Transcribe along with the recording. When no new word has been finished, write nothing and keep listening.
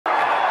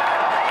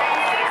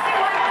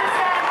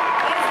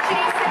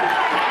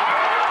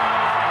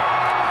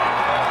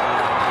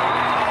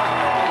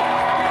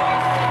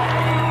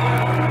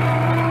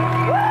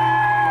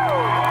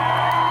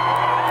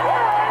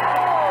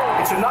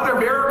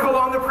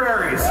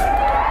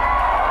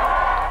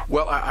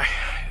Well,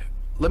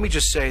 let me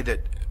just say that,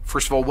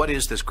 first of all, what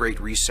is this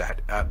Great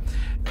Reset?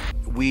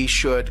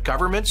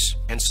 Governments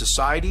and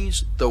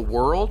societies, the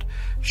world,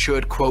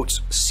 should,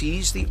 quote,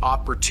 seize the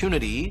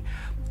opportunity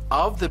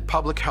of the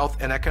public health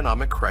and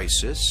economic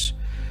crisis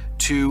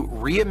to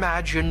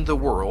reimagine the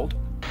world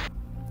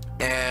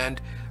and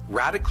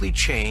radically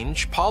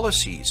change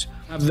policies.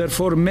 I've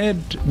therefore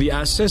made the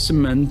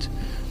assessment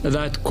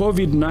that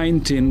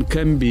COVID-19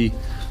 can be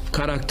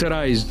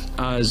characterized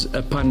as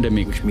a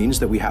pandemic. Which means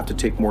that we have to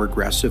take more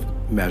aggressive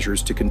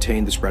measures to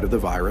contain the spread of the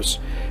virus,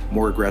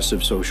 more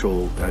aggressive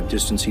social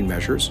distancing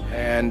measures.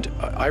 And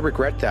I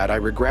regret that. I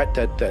regret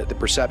that the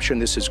perception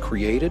this has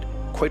created.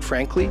 Quite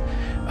frankly,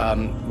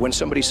 when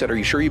somebody said, "Are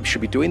you sure you should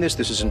be doing this?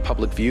 This is in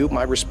public view,"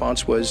 my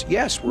response was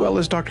yes. Well,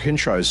 as Dr.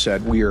 Hinshaw has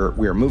said, we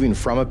are moving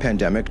from a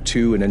pandemic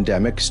to an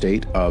endemic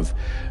state of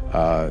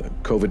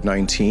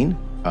COVID-19.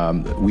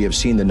 We have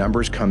seen the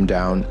numbers come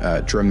down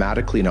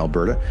dramatically in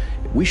Alberta.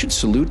 We should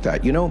salute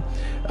that. You know,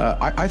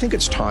 I think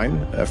it's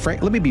time,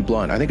 let me be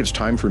blunt, I think it's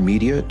time for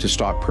media to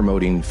stop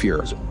promoting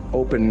fear.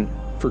 Open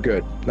for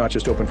good, not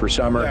just open for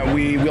summer.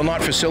 We will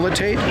not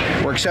facilitate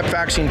or accept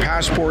vaccine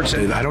passports.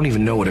 I don't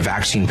even know what a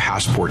vaccine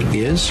passport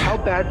is. How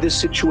bad this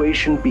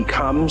situation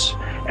becomes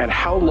and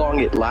how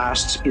long it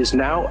lasts is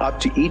now up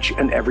to each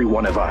and every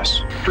one of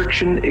us.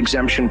 Restriction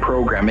exemption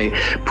program, a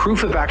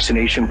proof of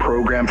vaccination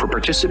program for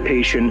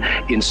participation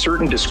in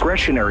certain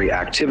discretionary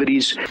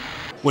activities.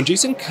 When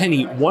Jason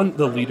Kenney won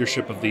the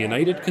leadership of the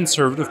United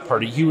Conservative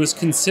Party, he was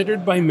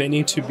considered by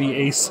many to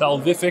be a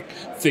salvific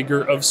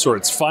figure of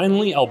sorts.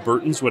 Finally,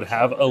 Albertans would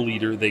have a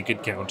leader they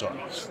could count on.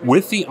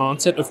 With the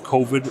onset of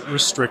COVID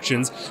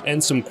restrictions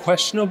and some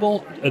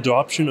questionable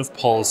adoption of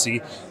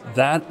policy,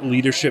 that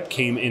leadership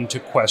came into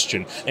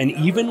question. And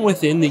even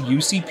within the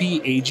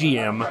UCP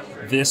AGM,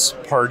 this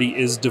party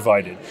is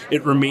divided.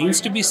 It remains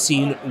to be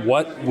seen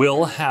what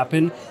will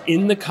happen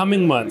in the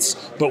coming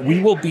months, but we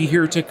will be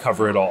here to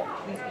cover it all.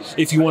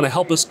 If you want to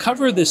help us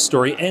cover this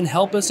story and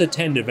help us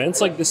attend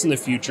events like this in the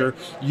future,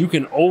 you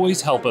can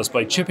always help us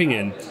by chipping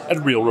in at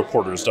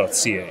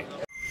realreporters.ca.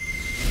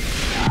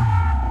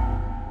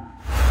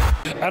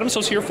 Adam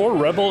Soos here for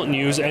Rebel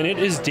News, and it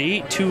is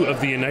day 2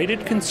 of the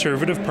United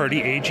Conservative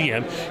Party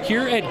AGM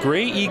here at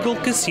Grey Eagle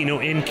Casino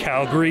in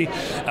Calgary,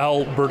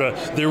 Alberta.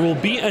 There will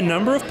be a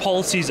number of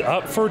policies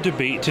up for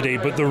debate today,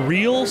 but the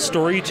real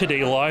story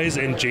today lies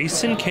in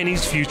Jason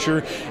Kenney's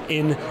future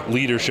in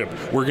leadership.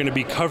 We're going to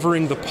be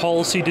covering the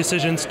policy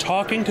decisions,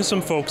 talking to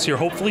some folks here,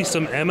 hopefully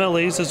some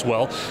MLAs as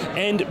well,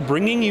 and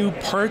bringing you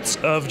parts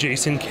of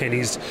Jason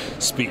Kenney's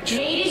speech.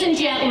 Ladies and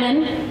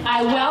gentlemen,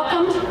 I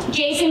welcome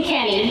Jason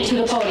Kenney to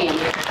the podium.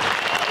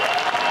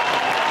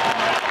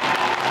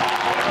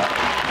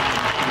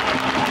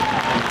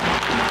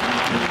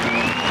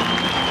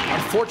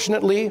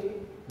 Unfortunately,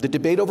 the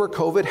debate over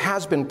COVID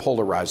has been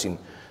polarizing,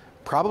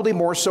 probably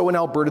more so in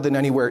Alberta than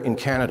anywhere in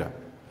Canada.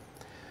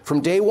 From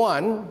day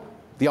one,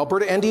 the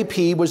Alberta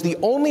NDP was the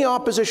only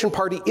opposition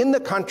party in the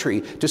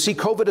country to see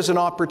COVID as an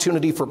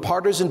opportunity for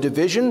partisan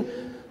division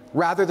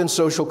rather than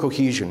social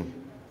cohesion.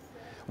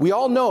 We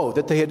all know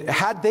that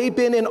had they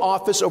been in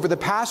office over the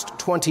past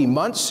 20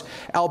 months,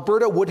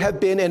 Alberta would have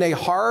been in a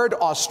hard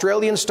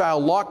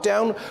Australian-style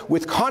lockdown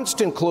with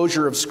constant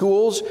closure of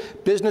schools,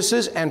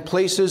 businesses, and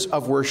places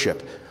of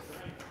worship.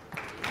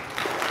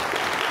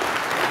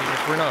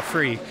 If we're not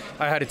free,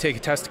 I had to take a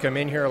test to come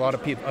in here. A lot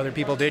of other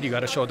people did. You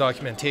got to show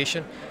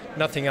documentation.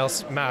 Nothing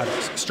else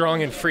matters.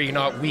 Strong and free,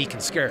 not weak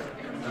and scared.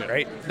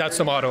 Right? That's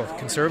the motto of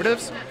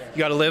Conservatives. You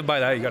got to live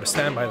by that. You got to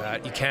stand by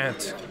that. You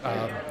can't.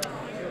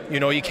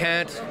 You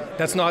can't,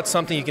 that's not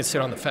something you can sit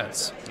on the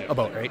fence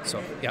about, right?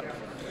 So, yeah.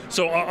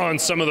 So on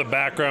some of the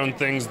background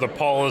things, the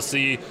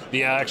policy,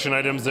 the action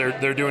items,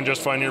 they're doing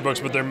just fine in your books,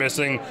 but they're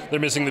missing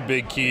the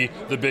big key,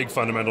 the big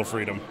fundamental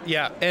freedom.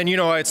 Yeah, and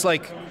it's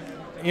like,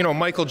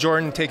 Michael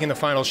Jordan taking the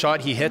final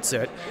shot, he hits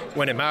it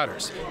when it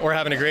matters, or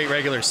having a great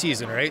regular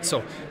season, right?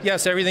 So,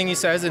 yes, everything he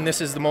says, and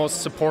this is the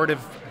most supportive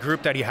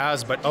group that he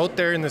has, but out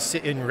there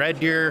in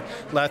Red Deer,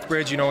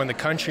 Lethbridge, in the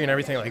country and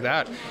everything like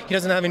that, he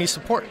doesn't have any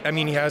support. I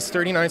mean, he has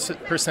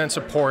 39%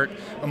 support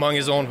among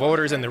his own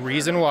voters, and the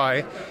reason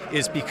why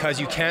is because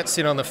you can't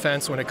sit on the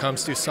fence when it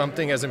comes to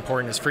something as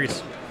important as freedom.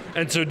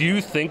 And so do you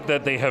think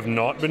that they have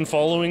not been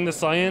following the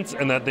science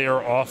and that they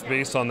are off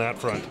base on that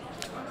front?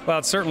 Well,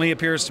 it certainly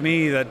appears to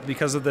me that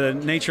because of the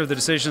nature of the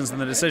decisions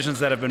and the decisions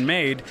that have been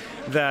made,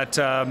 that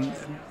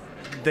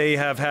they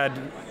have had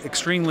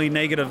extremely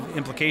negative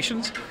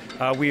implications.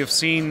 We have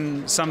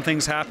seen some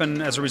things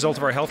happen as a result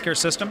of our healthcare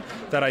system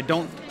that I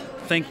don't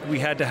think we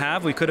had to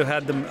have. We could have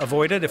had them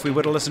avoided if we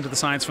would have listened to the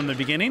science from the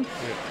beginning.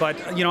 But,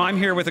 I'm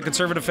here with a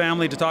Conservative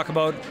family to talk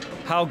about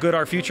how good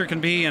our future can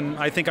be, and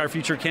I think our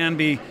future can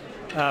be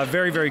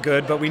very, very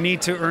good, but we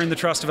need to earn the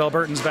trust of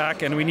Albertans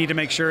back, and we need to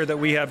make sure that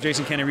we have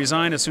Jason Kenney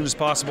resign as soon as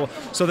possible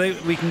so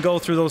that we can go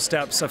through those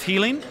steps of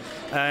healing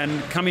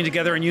and coming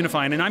together and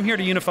unifying. And I'm here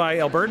to unify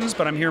Albertans,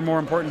 but I'm here more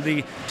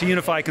importantly to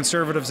unify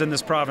Conservatives in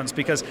this province,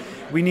 because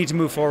we need to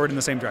move forward in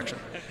the same direction.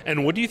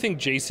 And what do you think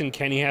Jason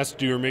Kenney has to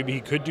do, or maybe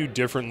he could do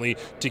differently,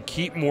 to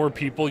keep more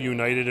people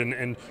united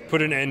and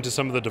put an end to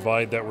some of the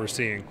divide that we're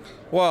seeing?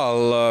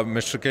 Well,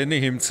 Mr. Kenney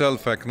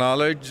himself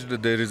acknowledged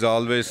that there is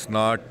always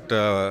not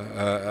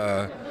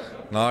an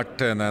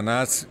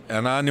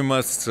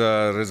anonymous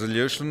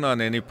resolution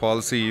on any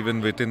policy,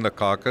 even within the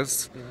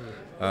caucus.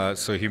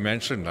 So he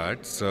mentioned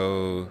that.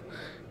 So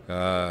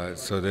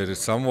there is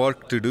some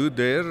work to do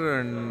there,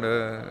 and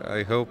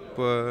I hope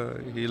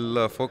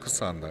he'll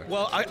focus on that.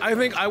 Well, I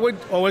think I would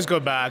always go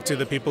back to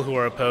the people who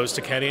are opposed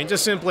to Kenney and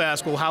just simply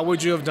ask, well, how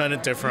would you have done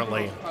it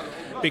differently?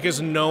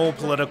 Because no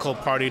political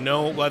party,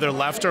 whether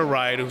left or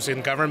right, who's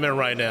in government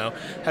right now,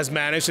 has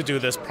managed to do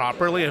this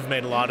properly and have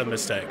made a lot of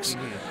mistakes.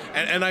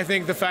 And I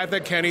think the fact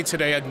that Kenney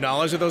today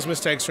acknowledged that those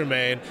mistakes were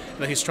made,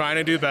 that he's trying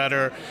to do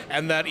better,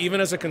 and that even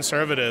as a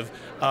Conservative,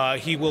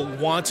 he will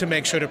want to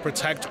make sure to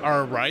protect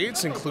our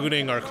rights,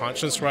 including our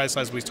conscience rights,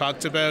 as we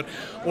talked about,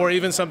 or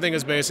even something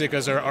as basic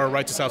as our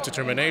right to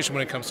self-determination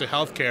when it comes to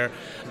health care.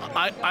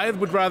 I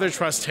would rather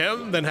trust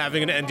him than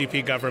having an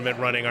NDP government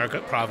running our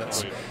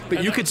province.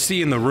 But you could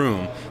see in the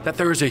room that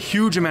there is a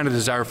huge amount of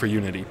desire for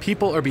unity.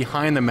 People are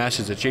behind the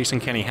message that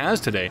Jason Kenney has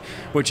today,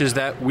 which is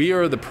that we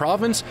are the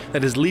province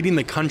that is leading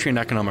the country in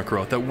economic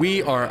growth, that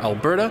we are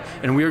Alberta,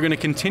 and we are going to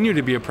continue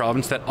to be a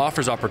province that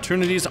offers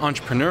opportunities,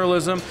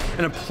 entrepreneurialism,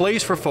 and a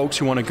place for folks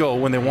who want to go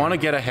when they want to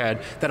get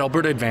ahead, that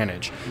Alberta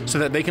advantage, so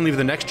that they can leave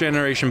the next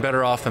generation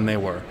better off than they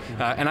were.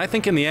 And I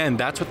think in the end,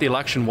 that's what the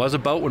election was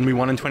about when we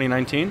won in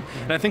 2019,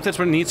 and I think that's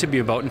what it needs to be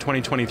about in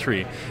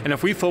 2023. And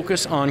if we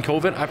focus on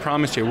COVID, I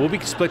promise you, we'll be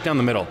split down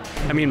the middle.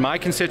 I mean, my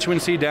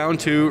constituency down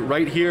to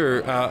right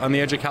here on the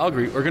edge of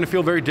Calgary are going to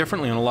feel very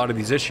differently on a lot of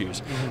these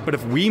issues. But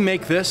if we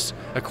make this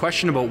a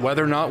question about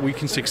whether or not we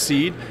can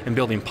succeed in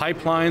building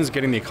pipelines,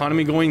 getting the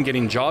economy going,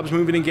 getting jobs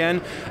moving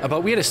again,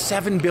 we had a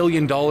 $7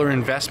 billion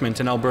investment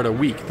in Alberta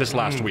week this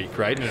last week,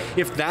 right? Yeah.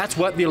 If that's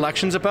what the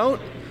election's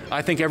about,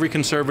 I think every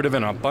Conservative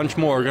and a bunch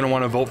more are going to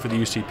want to vote for the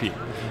UCP.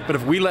 But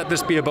if we let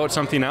this be about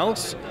something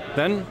else,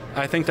 then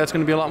I think that's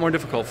going to be a lot more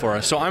difficult for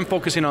us. So I'm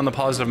focusing on the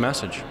positive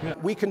message.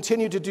 We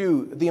continue to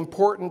do the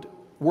important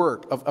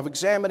work of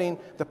examining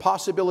the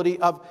possibility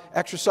of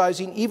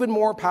exercising even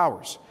more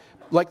powers,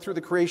 like through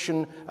the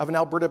creation of an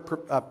Alberta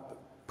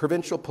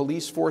provincial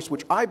police force,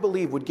 which I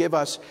believe would give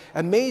us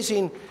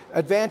amazing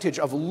advantage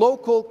of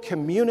local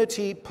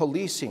community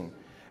policing.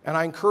 And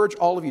I encourage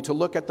all of you to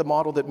look at the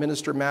model that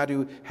Minister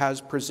Madhu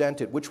has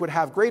presented, which would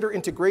have greater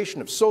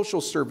integration of social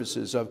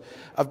services, of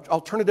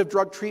alternative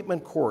drug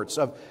treatment courts,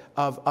 of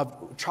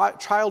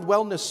child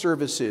wellness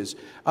services,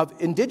 of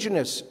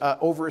Indigenous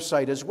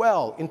oversight as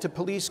well, into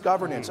police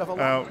governance.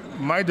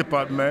 My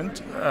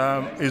department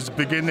is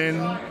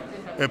beginning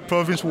a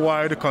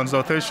province-wide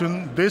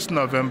consultation this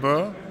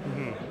November,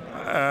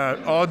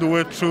 all the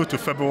way through to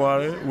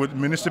February, with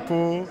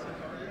municipal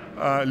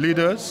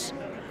leaders,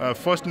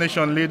 First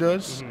Nation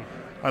leaders,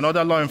 and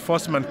other law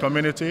enforcement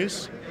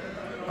communities.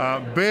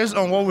 Based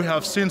on what we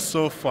have seen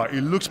so far,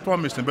 it looks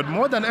promising. But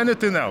more than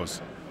anything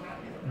else,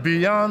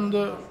 beyond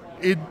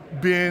it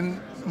being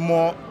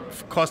more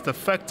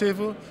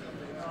cost-effective,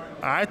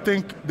 I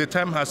think the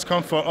time has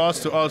come for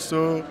us to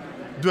also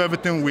do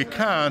everything we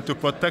can to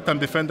protect and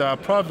defend our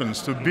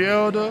province, to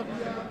build,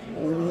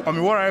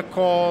 what I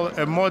call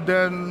a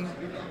modern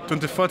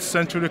 21st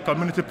century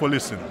community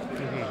policing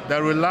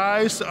that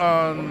relies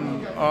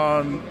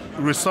on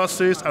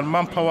resources and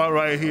manpower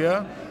right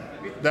here,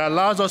 that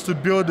allows us to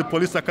build the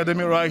police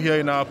academy right here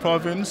in our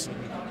province,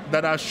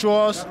 that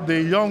assures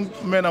the young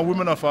men and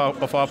women of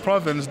our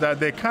province that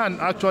they can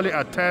actually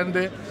attend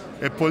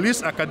a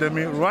police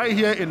academy right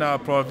here in our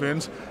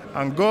province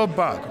and go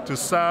back to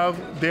serve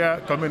their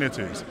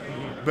communities.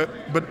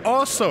 But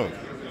also,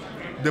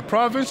 the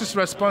province is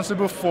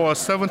responsible for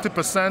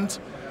 70%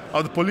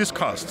 of the police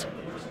cost.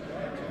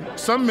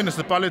 Some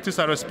municipalities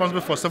are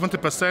responsible for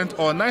 70%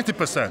 or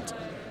 90%.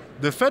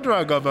 The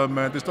federal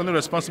government is only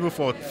responsible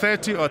for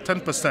 30 or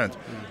 10%.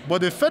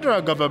 But the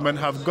federal government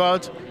have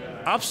got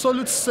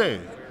absolute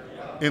say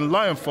in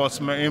law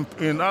enforcement,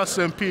 in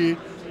RCMP,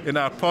 in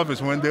our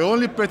province, when they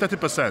only pay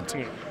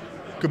 30%.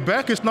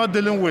 Quebec is not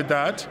dealing with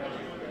that.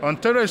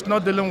 Ontario is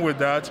not dealing with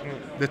that.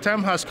 The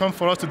time has come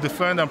for us to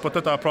defend and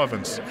protect our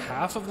province.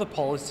 Half of the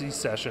policy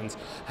sessions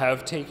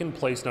have taken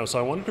place now, so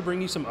I wanted to bring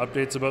you some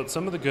updates about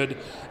some of the good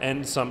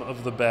and some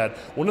of the bad.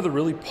 One of the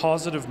really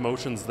positive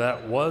motions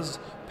that was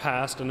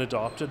passed and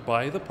adopted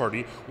by the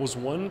party was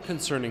one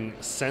concerning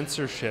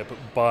censorship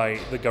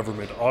by the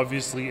government,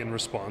 obviously in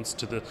response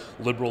to the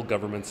Liberal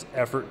government's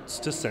efforts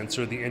to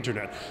censor the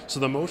internet. So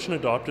the motion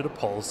adopted a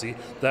policy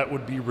that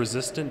would be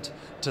resistant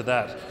to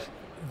that.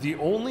 The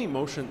only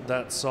motion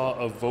that saw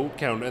a vote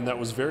count and that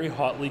was very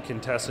hotly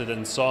contested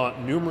and saw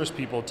numerous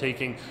people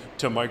taking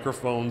to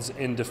microphones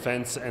in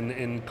defense and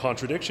in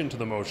contradiction to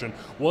the motion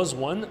was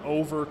one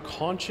over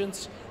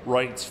conscience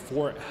rights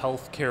for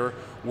healthcare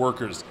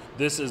workers.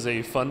 This is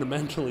a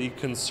fundamentally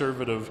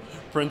conservative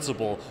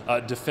principle,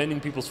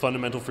 defending people's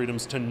fundamental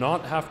freedoms to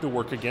not have to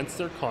work against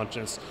their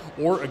conscience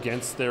or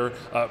against their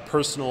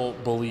personal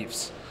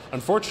beliefs.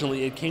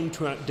 Unfortunately, it came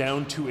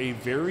down to a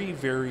very,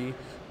 very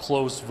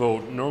close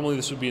vote. Normally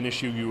this would be an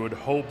issue you would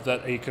hope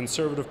that a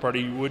Conservative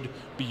Party would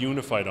be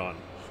unified on.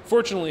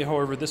 Fortunately,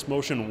 however, this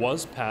motion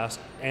was passed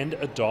and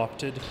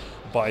adopted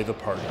by the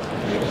party.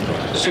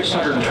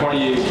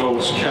 628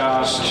 votes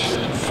cast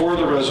for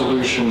the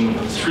resolution,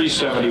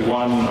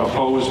 371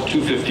 opposed,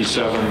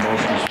 257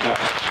 motions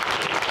passed.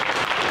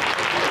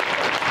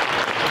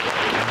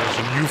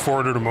 You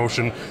forwarded a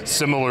motion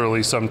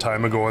similarly some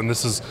time ago, and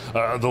this is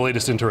the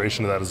latest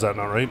iteration of that. Is that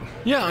not right?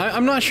 Yeah,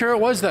 I'm not sure it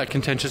was that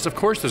contentious. Of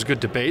course, there's good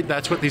debate.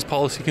 That's what these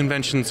policy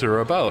conventions are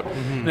about.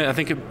 And I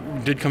think it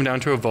did come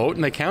down to a vote,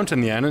 and they count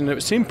in the end, and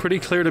it seemed pretty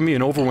clear to me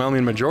an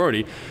overwhelming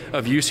majority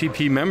of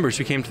UCP members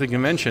who came to the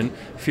convention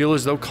feel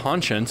as though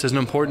conscience is an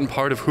important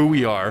part of who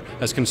we are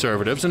as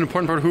Conservatives, an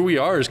important part of who we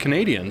are as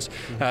Canadians.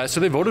 So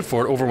they voted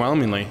for it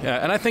overwhelmingly.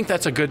 And I think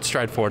that's a good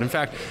stride forward. In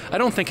fact, I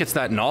don't think it's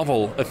that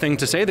novel a thing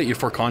to say that you're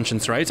for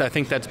conscience rights. I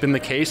think that's been the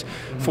case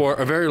for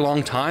a very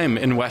long time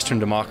in Western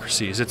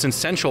democracies. It's an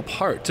essential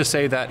part to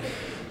say that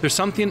there's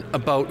something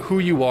about who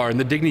you are and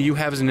the dignity you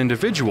have as an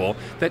individual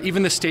that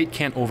even the state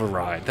can't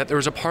override. That there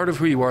is a part of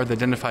who you are that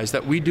identifies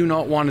that we do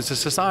not want as a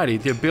society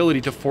the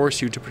ability to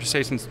force you to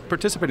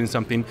participate in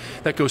something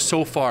that goes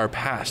so far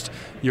past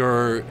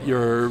your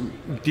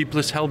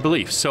deepest held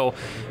beliefs. So,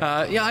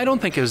 yeah, I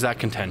don't think it was that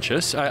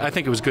contentious. I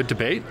think it was good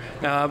debate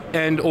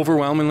and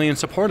overwhelmingly in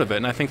support of it.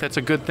 And I think that's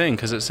a good thing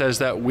because it says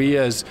that we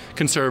as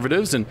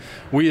Conservatives and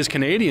we as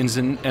Canadians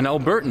and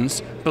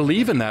Albertans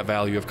believe in that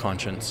value of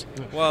conscience.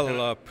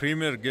 Well,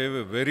 Premier gave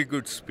a very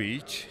good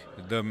speech.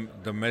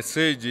 The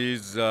message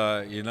is,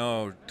 to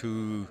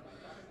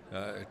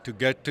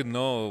get to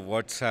know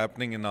what's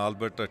happening in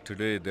Alberta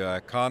today. The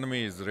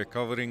economy is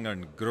recovering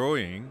and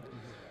growing,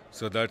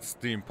 so that's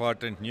the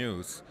important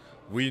news.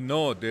 We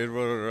know there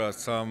were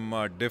some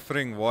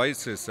differing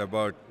voices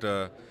about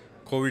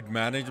COVID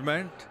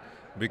management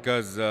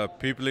because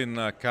people in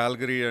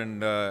Calgary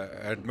and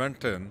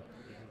Edmonton,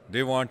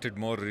 they wanted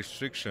more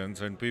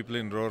restrictions, and people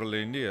in rural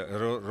India,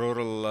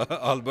 rural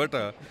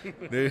Alberta,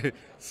 they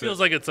feels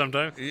like it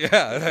sometimes.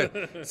 Yeah,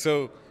 right.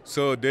 So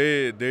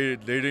they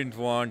didn't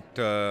want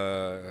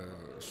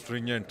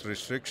stringent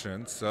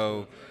restrictions.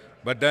 So,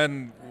 but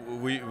then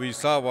we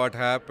saw what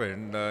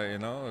happened,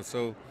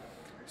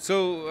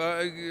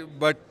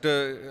 But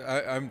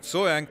I'm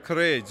so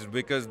encouraged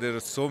because there are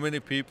so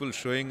many people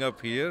showing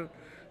up here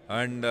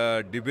and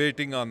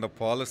debating on the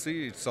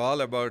policy. It's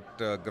all about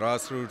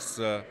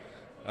grassroots.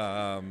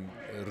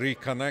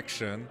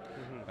 Reconnection,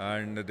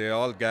 and they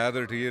all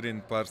gathered here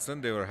in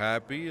person. They were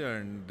happy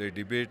and they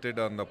debated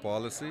on the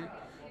policy,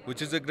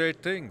 which is a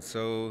great thing.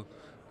 So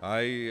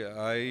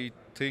I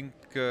think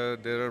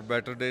there are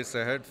better days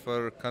ahead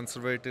for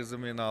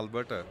conservatism in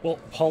Alberta. Well,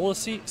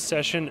 policy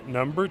session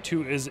number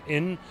 2 is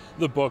in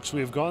the books.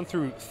 We've gone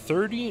through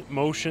 30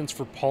 motions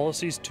for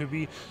policies to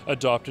be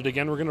adopted.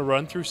 Again, we're going to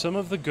run through some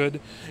of the good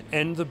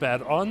and the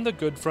bad. On the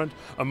good front,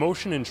 a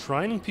motion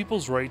enshrining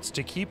people's rights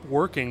to keep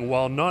working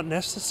while not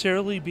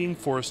necessarily being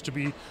forced to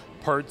be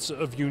parts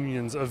of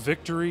unions, a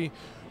victory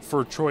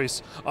for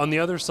choice. On the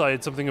other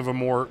side, something of a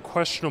more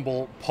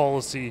questionable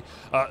policy.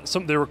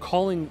 They were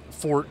calling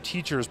for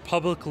teachers,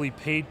 publicly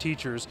paid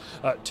teachers,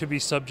 to be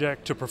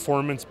subject to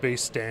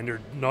performance-based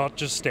standard, not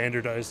just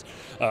standardized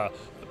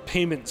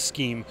payment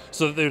scheme,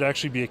 so that they would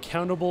actually be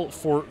accountable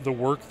for the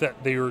work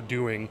that they are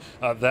doing.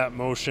 That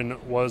motion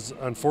was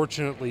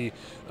unfortunately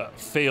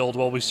failed.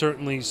 While we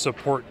certainly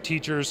support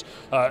teachers,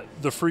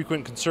 the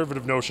frequent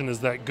conservative notion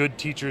is that good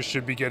teachers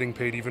should be getting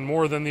paid even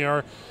more than they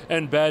are,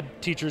 and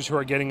bad teachers who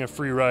are getting a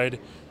free ride,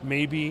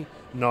 maybe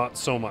not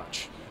so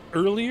much.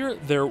 Earlier,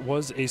 there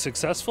was a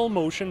successful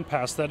motion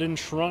passed that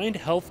enshrined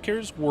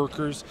healthcare's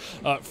workers'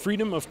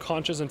 freedom of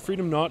conscience and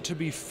freedom not to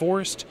be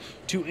forced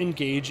to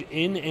engage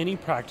in any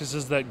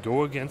practices that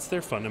go against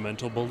their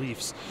fundamental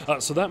beliefs.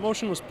 So that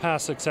motion was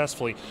passed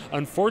successfully.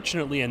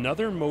 Unfortunately,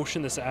 another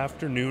motion this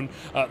afternoon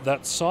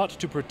that sought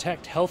to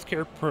protect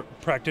healthcare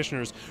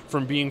practitioners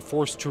from being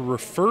forced to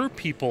refer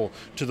people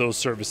to those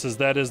services,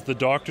 that is, the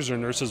doctors or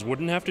nurses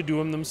wouldn't have to do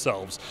them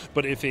themselves,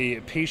 but if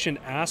a patient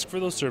asked for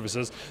those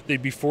services,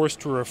 they'd be forced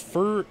to refer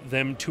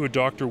them to a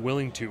doctor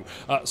willing to.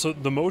 So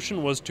the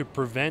motion was to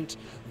prevent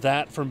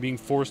that from being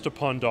forced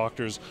upon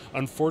doctors.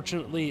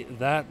 Unfortunately,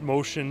 that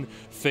motion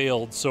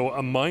failed. So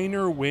a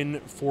minor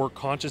win for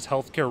conscious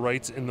healthcare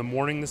rights in the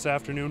morning this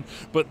afternoon,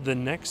 but the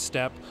next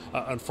step,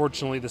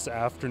 unfortunately, this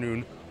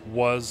afternoon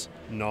was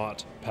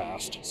not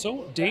passed.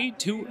 So day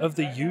 2 of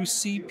the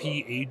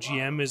UCP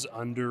AGM is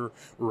under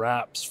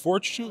wraps.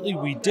 Fortunately,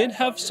 we did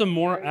have some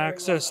more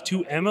access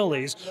to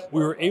MLAs.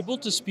 We were able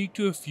to speak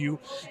to a few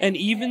and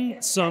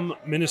even some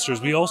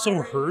ministers. We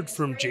also heard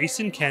from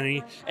Jason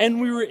Kenney,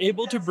 and we were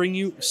able to bring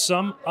you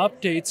some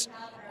updates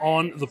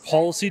on the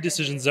policy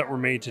decisions that were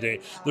made today.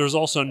 There's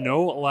also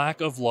no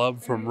lack of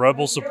love from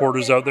Rebel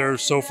supporters out there.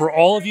 So for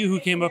all of you who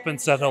came up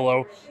and said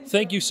hello,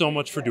 thank you so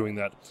much for doing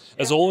that.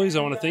 As always,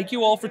 I want to thank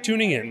you all for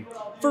tuning in.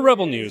 For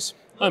Rebel News,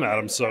 I'm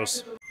Adam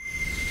Soos.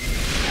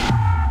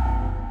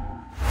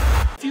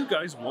 If you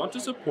guys want to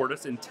support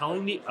us in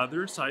telling the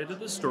other side of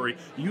the story,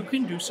 you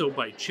can do so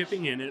by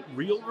chipping in at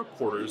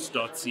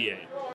realreporters.ca.